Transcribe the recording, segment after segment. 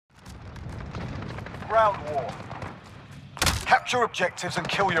ground war. Capture objectives and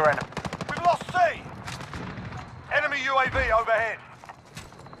kill your enemy. We've lost C! Enemy UAV overhead.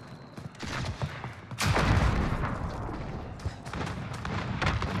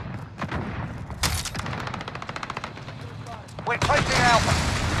 We're taking Alpha.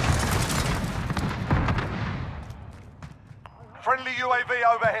 Friendly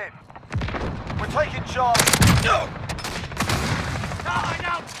UAV overhead. We're taking Charlie.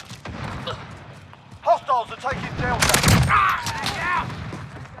 Hostiles are taking Delta.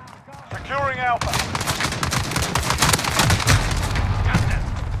 Securing Alpha.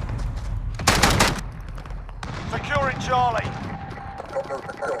 Securing Charlie.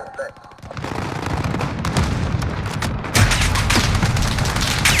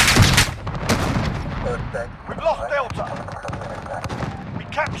 We've lost Delta. We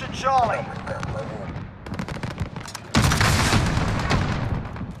captured Charlie.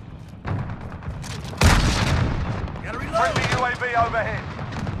 Friendly UAV overhead.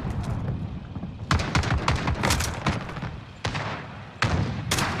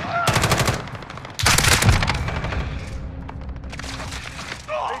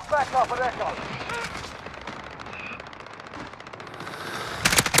 He's back up at Echo.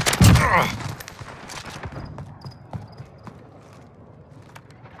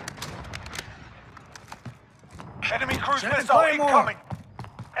 Enemy cruise missile incoming.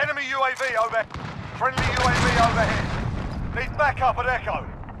 Enemy UAV over. Friendly UAV overhead. Need backup at Echo.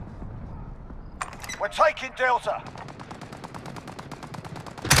 We're taking Delta.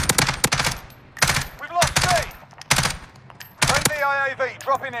 We've lost C. Friendly IAV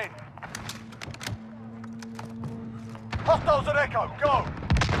dropping in. Hostiles at Echo. Go.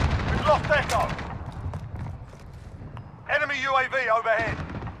 We've lost Echo. Enemy UAV overhead.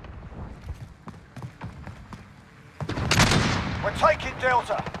 We're taking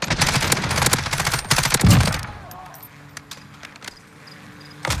Delta.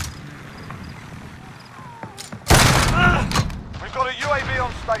 We've got a UAV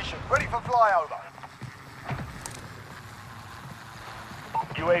on station, ready for flyover.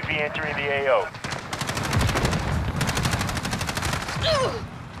 UAV entering the AO.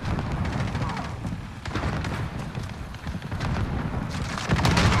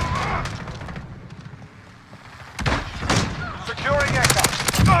 Securing Echo.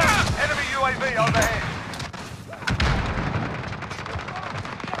 Enemy UAV overhead.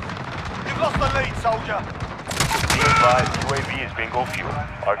 You've lost the lead, soldier. Be advised, UAV is bingo fuel.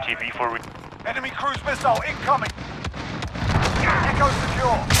 RTB for Enemy cruise missile incoming. Echo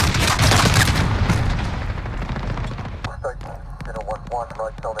secure. 011,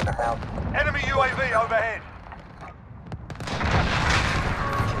 right zone in the house. Enemy UAV overhead.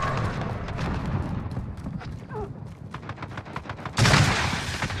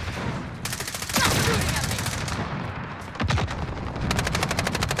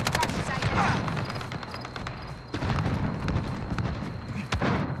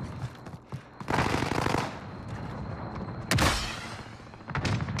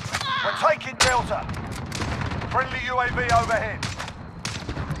 We're taking Delta. Friendly UAV overhead.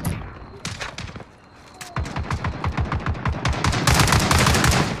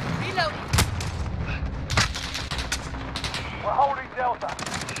 Reloading. We're holding Delta.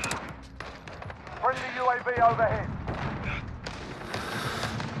 Friendly UAV overhead.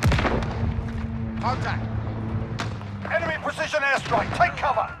 Contact. Enemy precision airstrike. Take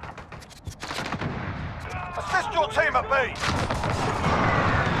cover. Assist your team at B.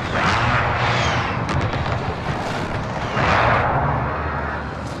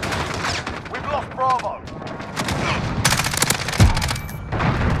 We've lost Bravo.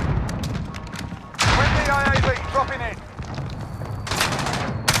 Friendly IAV dropping in.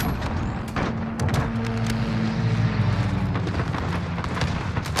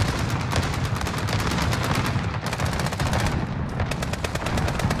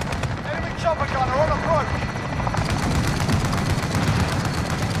 Enemy chopper gunner on approach.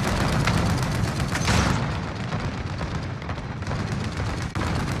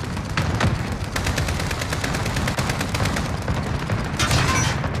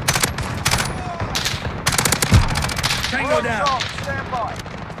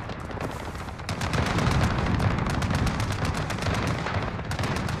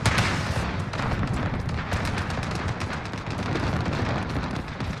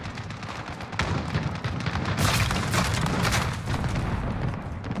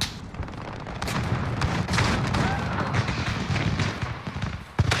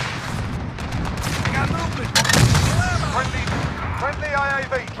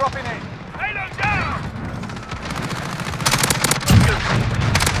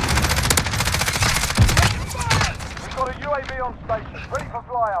 UAV on station, ready for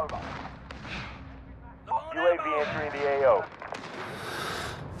flyover. UAV entering the AO.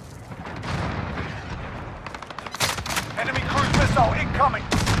 Enemy cruise missile incoming.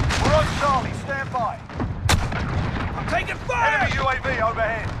 We're on Charlie, stand by. I'm taking fire! Enemy UAV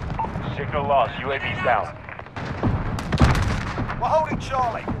overhead. Signal lost. UAV's down. We're holding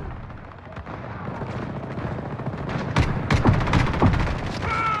Charlie.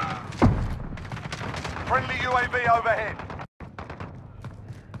 Friendly UAV overhead.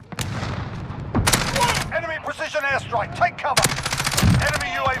 Enemy precision airstrike, take cover.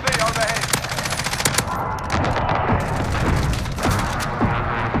 Enemy UAV overhead.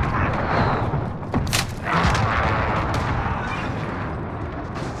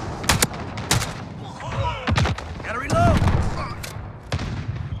 Gotta reload!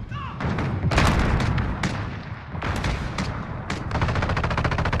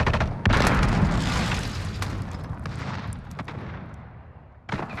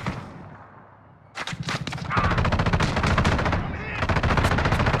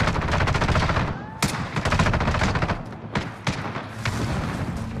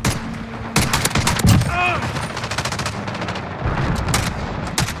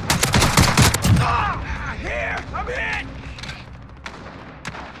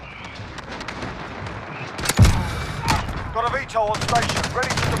 Got a VTOL on station, ready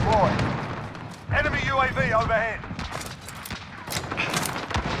to deploy. Enemy UAV overhead.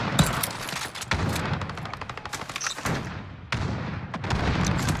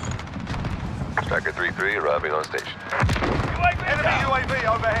 Striker 3-3 arriving on station. Enemy UAV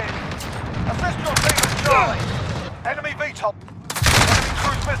overhead. Assist your team at Charlie. Enemy VTOL. Enemy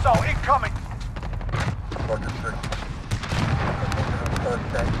cruise missile incoming.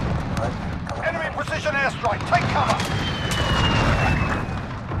 Enemy precision airstrike, take cover.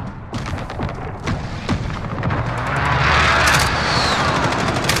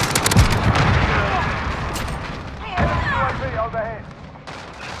 Enemy UAV overhead.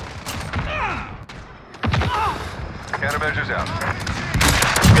 Countermeasures out.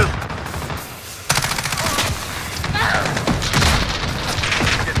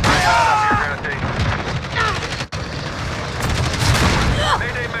 Get sprayed out up here, Grenade.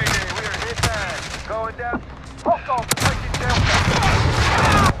 Mayday, mayday, we are hit bad. Going down. Hostiles are taking Delta.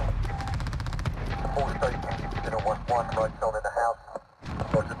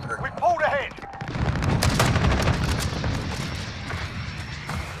 We pulled ahead.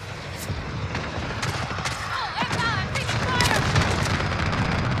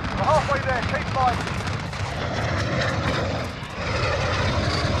 We're halfway there, keep fighting.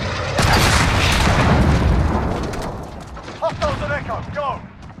 Hostiles at Echo, go!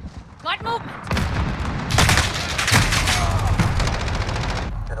 Light movement!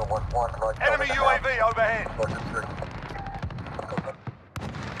 Enemy UAV overhead.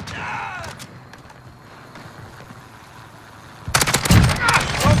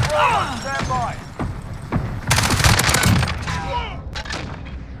 Stand by.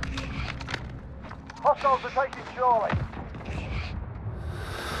 Hostiles are taking Charlie.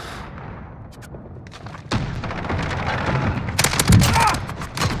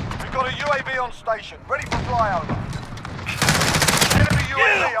 We've got a UAV on station, ready for flyover. Enemy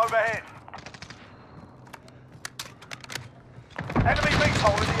UAV overhead. Enemy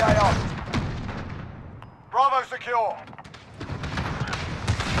VTOL in the AO. Bravo secure.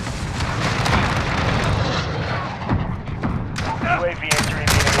 UAV entering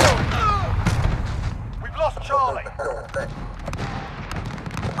the AO. We've lost Charlie.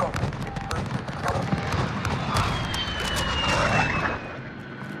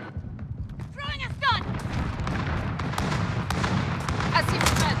 Throwing a stun! I see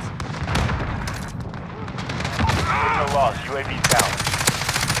movement! Signal lost. UAV's down.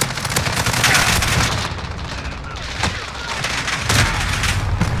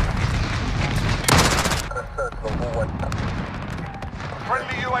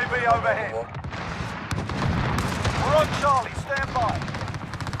 Friendly UAV overhead. We're on Charlie, stand by.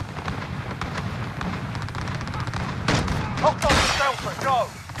 Locked on the Delta, go.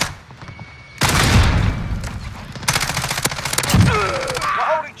 We're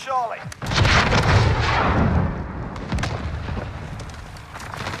holding Charlie.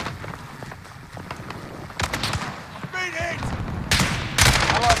 Speed hit!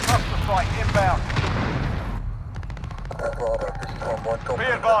 Allied cluster strike inbound. Be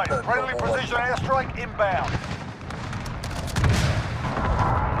advised, friendly precision airstrike inbound.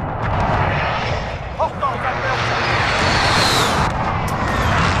 Hostiles at Delta.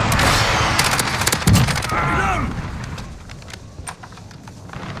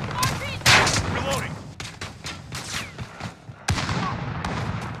 Reloading!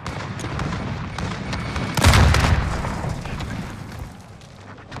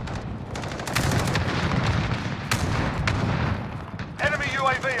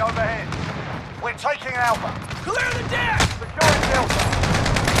 UAV overhead. We're taking Alpha. Clear the deck! Securing Delta.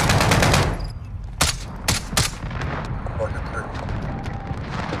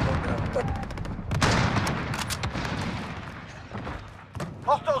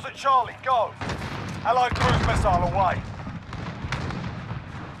 Hostiles at Charlie, go. Allied cruise missile away.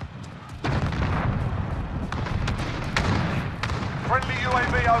 Friendly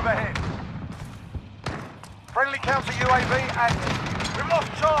UAV overhead. Friendly counter UAV active. We've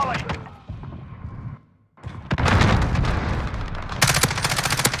lost Charlie.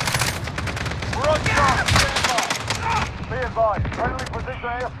 We're on Charlie. Be advised. Friendly precision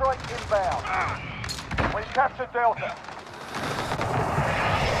airstrike inbound. We've captured Delta.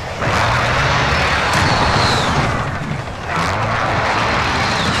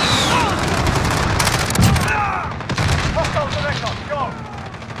 Hostiles at Echo, go!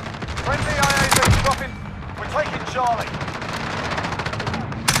 Friendly IAV dropping. We're taking Charlie.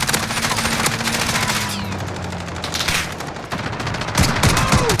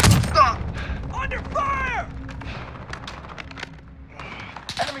 Under fire!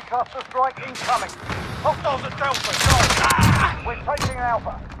 Enemy cluster strike incoming. Hostiles at Delta, go! We're taking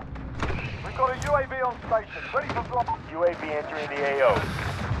Alpha. We've got a UAV on station, ready for drop. UAV entering the AO.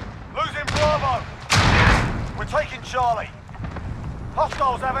 Losing Bravo. We're taking Charlie.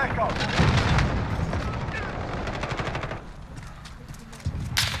 Hostiles have Echo.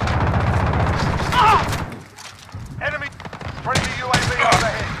 Enemy friendly UAV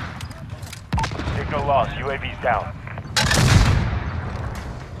overhead. Signal lost. UAV's down.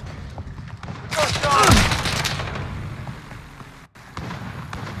 We've got Charlie.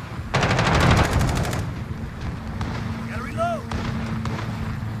 Gotta reload!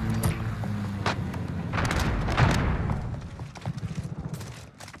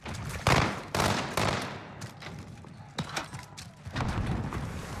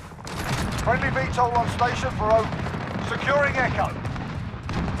 Friendly VTOL on station for open. Securing Echo.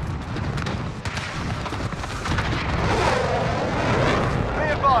 Be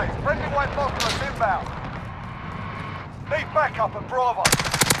advised, friendly white phosphorus inbound. Need backup at Bravo.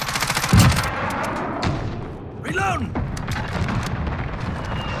 Reloading!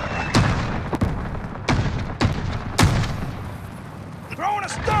 Throwing a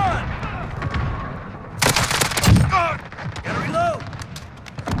stun! Gotta reload!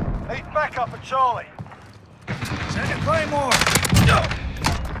 Need backup at Charlie. Send a Claymore!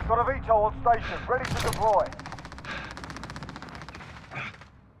 Got a VTOL on station, ready to deploy.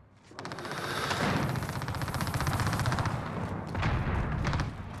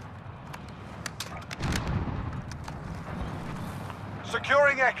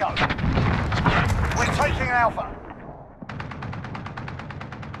 Securing Echo. We're taking Alpha.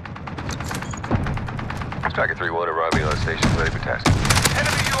 Striker 3-1 arriving on station, ready for tasking.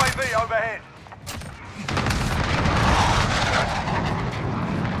 Enemy UAV overhead.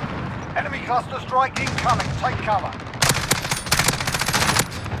 Enemy cluster strike incoming. Take cover.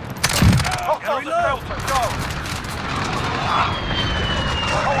 Hostiles at Delta, go.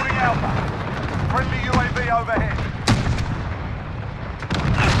 We're holding Alpha. Friendly UAV overhead.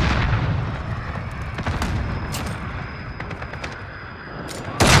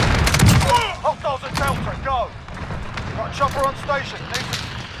 Hostiles at Delta, go. Got a chopper on station.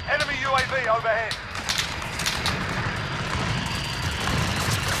 Enemy UAV overhead.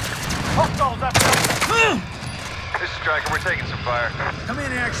 Hostiles at Delta. This is Striker, we're taking some fire. Come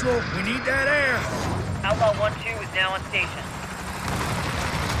in, Actual. We need that air. Outlaw 1-2 is now on station.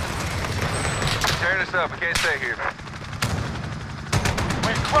 Tearing us up, we can't stay here.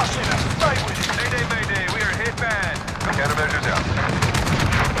 We're crushing them. Stay with it. Mayday, mayday. We are hit bad. Countermeasures out.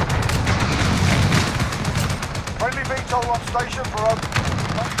 Friendly VTOL on station for open.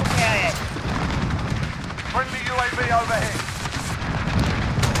 KIA. Friendly UAV overhead.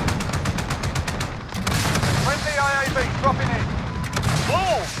 Friendly IAV dropping in.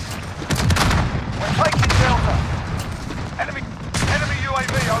 Move! We're taking Delta. Enemy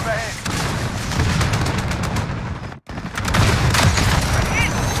UAV overhead.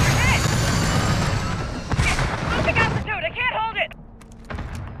 Losing altitude, I can't hold it!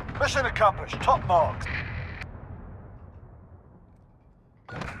 Mission accomplished. Top marks.